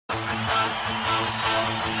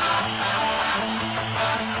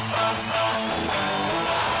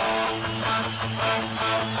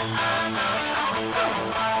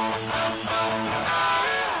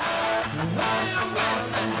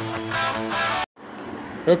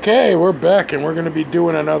Okay, we're back and we're going to be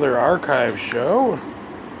doing another archive show.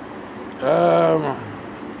 I'm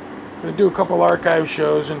going to do a couple archive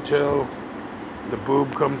shows until the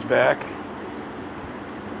boob comes back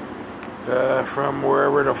from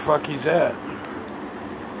wherever the fuck he's at.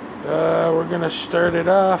 We're going to start it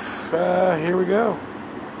off. Here we go.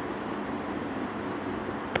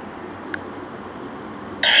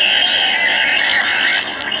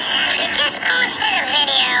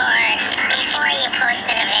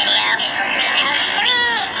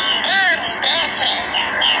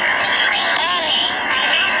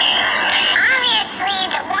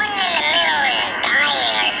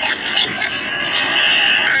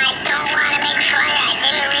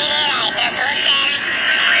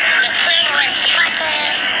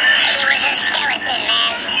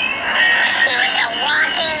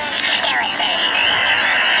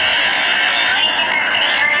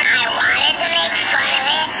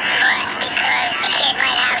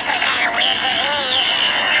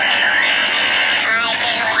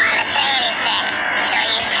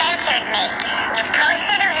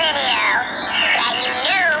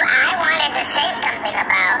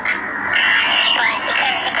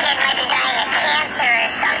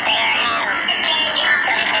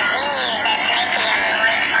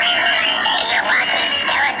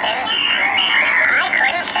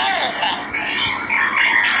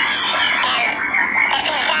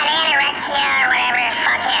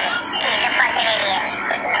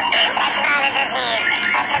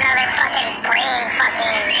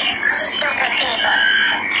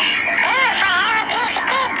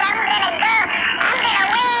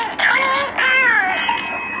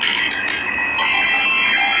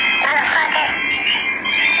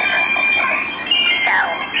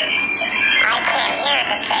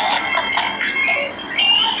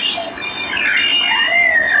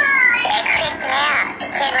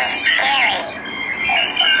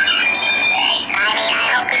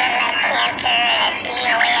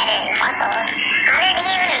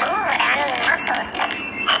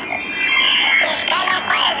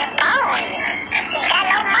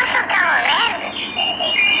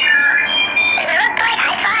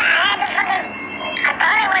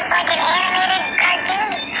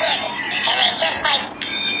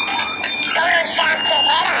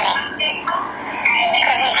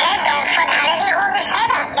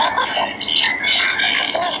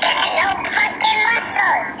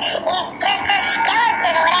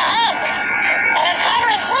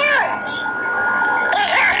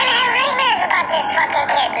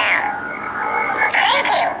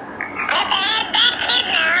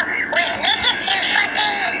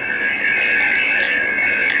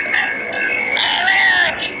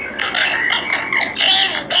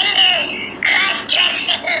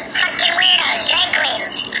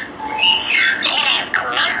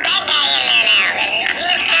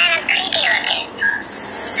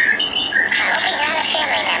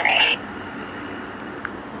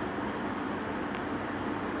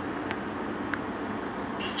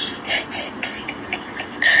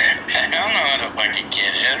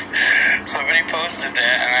 Somebody posted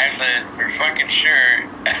that, and I said, for fucking sure,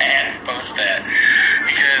 I had to post that.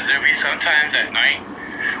 Because there'll be sometimes at night,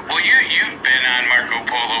 well, you've been on Marco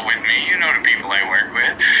Polo with me. You know the people I work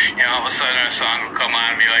with. You know, all of a sudden a song will come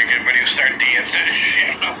on and be like, everybody will start dancing and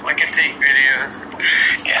shit. I'll fucking take videos.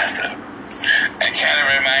 Yeah, so that kind of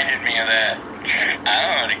reminded me of that. I don't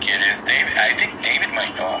know who the kid is. David, I think David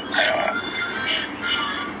might know him. I don't know.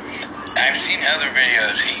 I've seen other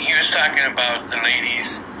videos. He was talking about the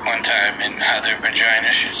ladies one time and how their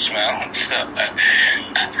vagina should smell and stuff.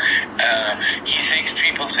 He thinks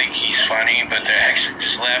people think he's funny, but they're actually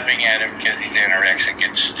just laughing at him because he's anorexic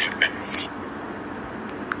and stupid. So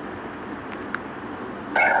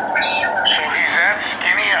he's that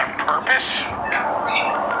skinny on purpose?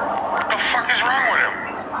 What the fuck is wrong with him?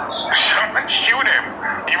 Someone shoot him.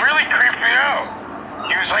 He really creeped me out.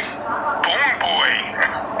 He was like Bone Boy.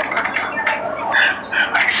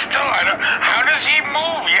 I don't, how does he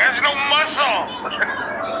move? He has no muscle.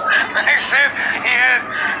 I said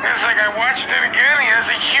it's like I watched it again. He has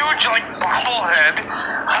a huge, like, bobblehead.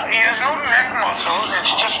 He has no neck muscles.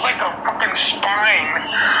 It's just like a fucking spine.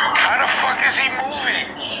 How the fuck is he moving?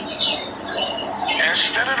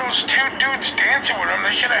 Instead of those two dudes dancing with him,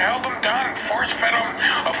 they should have held him down and force-fed him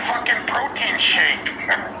a fucking protein shake.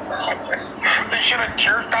 They should have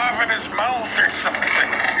jerked off in his mouth or something.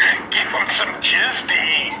 Give him some jizz to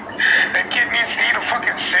eat. That kid needs to eat a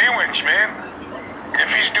fucking sandwich, man. If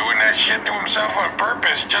he's doing that shit to himself on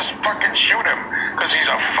purpose, just fucking shoot him, because he's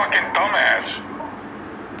a fucking dumbass.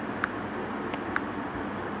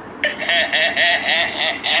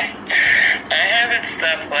 I haven't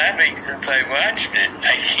stopped laughing since I watched it.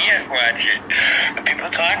 I can't watch it. People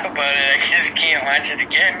talk about it, I just can't watch it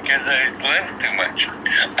again because I laughed too much.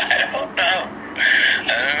 I don't know. I don't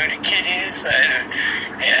know who the kid is.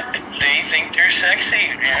 They think they're sexy.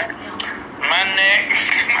 Yeah. My neck,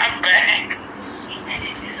 my back.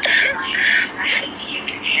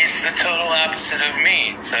 He's the total opposite of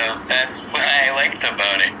me, so that's what I liked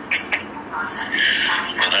about it.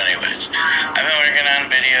 But anyways, I've been working on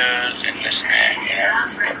videos and this and that,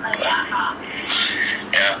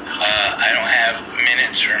 I don't have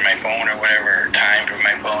minutes for my phone or whatever, or time for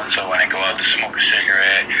my phone, so when I go out to smoke a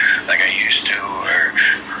cigarette like I used to, or,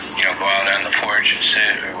 go out on the porch and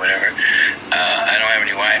sit or whatever, I don't have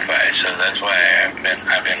any Wi-Fi, so that's why I've been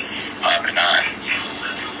off and on.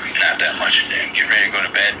 Not that much. Get ready to go to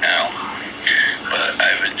bed now. But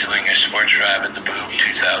I've been doing a Sports Rob at the Boob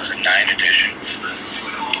 2009 edition,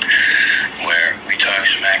 where we talk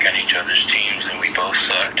smack on each other's teams and we both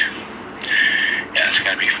sucked. Yeah, it's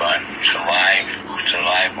gonna be fun. It's a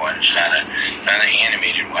live one. It's not an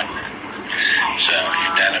animated one. So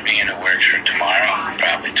that'll be in the works for tomorrow,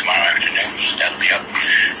 probably tomorrow afternoon. That'll be up,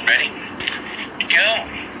 ready to go.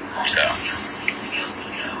 So,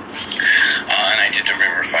 and I did the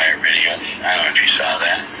River Fire video. I don't know if you saw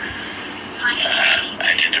that.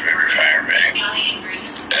 I did the River Fire video.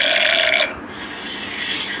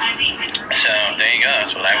 So there you go.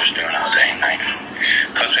 That's what I was doing all day and night.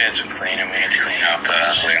 Plus we had some cleaning. We had to clean up.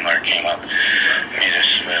 The landlord came up, made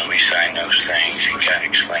us, we signed those things. He kind of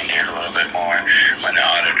explained it a little bit more. When the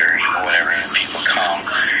auditors or whatever people come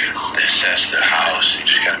to assess the house, you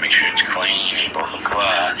just got to make sure it's clean and blah, blah,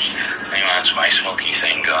 blah. And he wants my smoky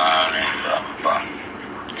thing gone and blah, blah, blah.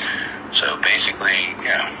 So basically,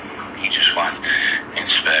 you just want to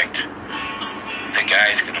inspect. The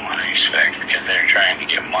guy's going to want to inspect because they're trying to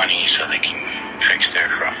get money so they can fix their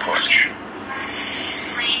front porch.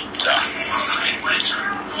 So,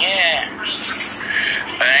 yeah.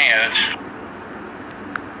 But anyways.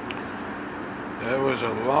 That was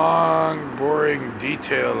a long, boring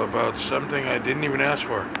detail about something I didn't even ask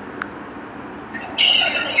for.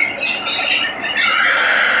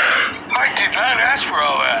 I did not ask for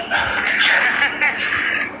all that.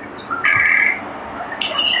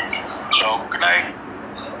 So, good night.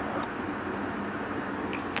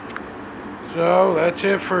 So that's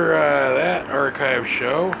it for that archive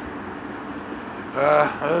show.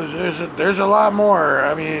 There's a lot more.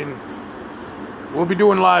 I mean, we'll be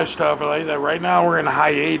doing live stuff. Like that. Right now we're in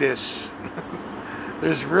hiatus.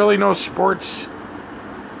 There's really no sports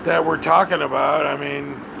that we're talking about. I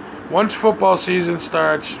mean, once football season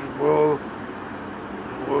starts, we'll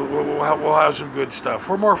have some good stuff.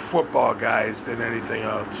 We're more football guys than anything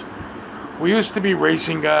else. We used to be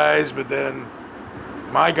racing guys, but then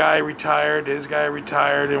my guy retired, his guy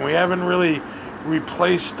retired, and we haven't really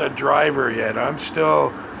replaced a driver yet. I'm still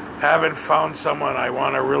haven't found someone I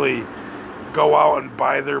want to really go out and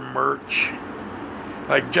buy their merch.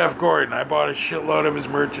 Like Jeff Gordon, I bought a shitload of his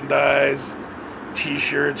merchandise,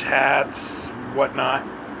 t-shirts, hats, whatnot.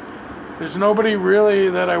 There's nobody really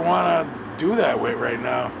that I want to do that with right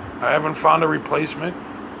now. I haven't found a replacement.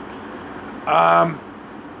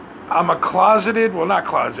 I'm a closeted, well, not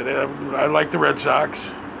closeted, I like the Red Sox,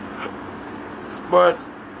 but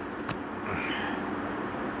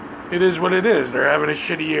it is what it is. They're having a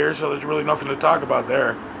shitty year, so there's really nothing to talk about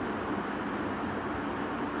there.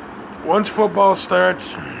 Once football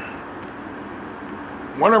starts,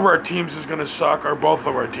 one of our teams is going to suck, or both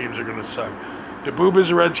of our teams are going to suck. The Boob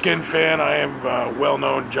is a Redskin fan. I am a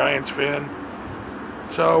well-known Giants fan.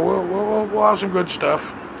 So we'll have some good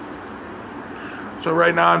stuff. So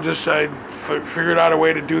right now I figured out a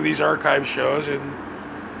way to do these archive shows, and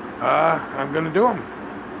I'm going to do them,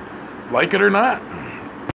 like it or not.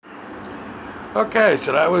 Okay,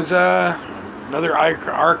 so that was another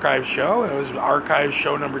archive show. It was archive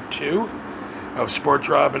show number 2 of Sports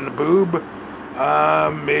Rob and the Boob,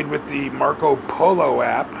 made with the Marco Polo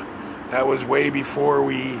app. That was way before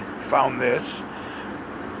we found this.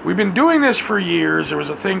 We've been doing this for years. There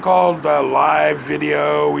was a thing called live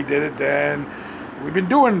video. We did it then. We've been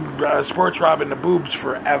doing Sports Rob and the Boobs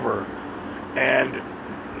forever. And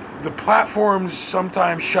the platforms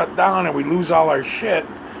sometimes shut down and we lose all our shit.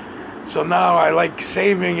 So now I like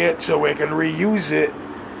saving it so we can reuse it.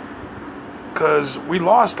 Because we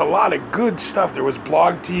lost a lot of good stuff. There was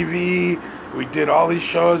Blog TV. We did all these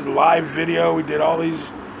shows, live video. We did all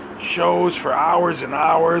these shows for hours and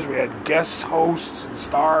hours. We had guest hosts and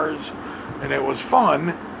stars. And it was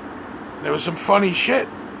fun. There was some funny shit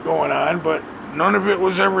going on, but none of it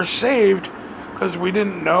was ever saved because we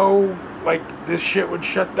didn't know like this shit would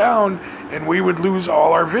shut down and we would lose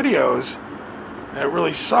all our videos. And it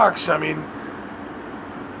really sucks. I mean,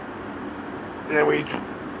 and we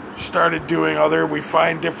started doing we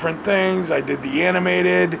find different things. I did the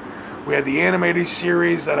animated. We had the animated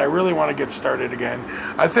series that I really want to get started again.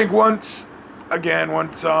 I think once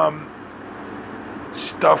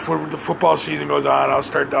stuff with the football season goes on,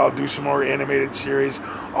 I'll do some more animated series.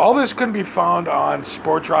 All this can be found on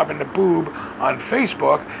Sports Rob and the Boob on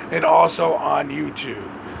Facebook and also on YouTube.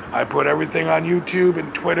 I put everything on YouTube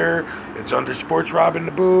and Twitter. It's under Sports Rob and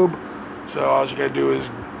the Boob. So all you gotta do is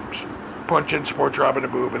punch in Sports Rob and the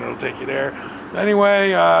Boob and it'll take you there.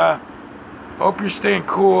 Anyway, hope you're staying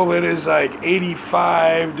cool. It is like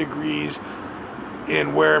 85 degrees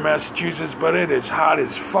in Ware, Massachusetts, but it is hot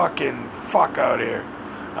as fuck out here.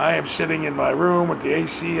 I am sitting in my room with the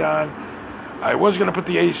AC on. I was going to put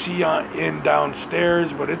the AC in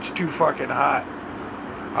downstairs, but it's too fucking hot.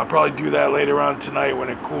 I'll probably do that later on tonight when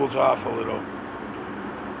it cools off a little.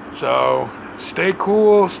 So, stay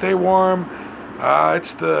cool, stay warm.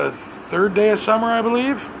 It's the third day of summer, I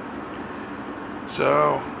believe.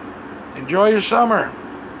 So, enjoy your summer.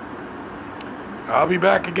 I'll be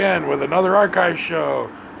back again with another archive show.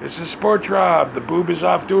 This is Sports Rob. The Boob is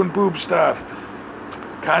off doing boob stuff.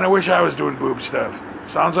 Kind of wish I was doing boob stuff.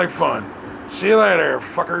 Sounds like fun. See you later,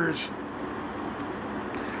 fuckers.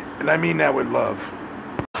 And I mean that with love.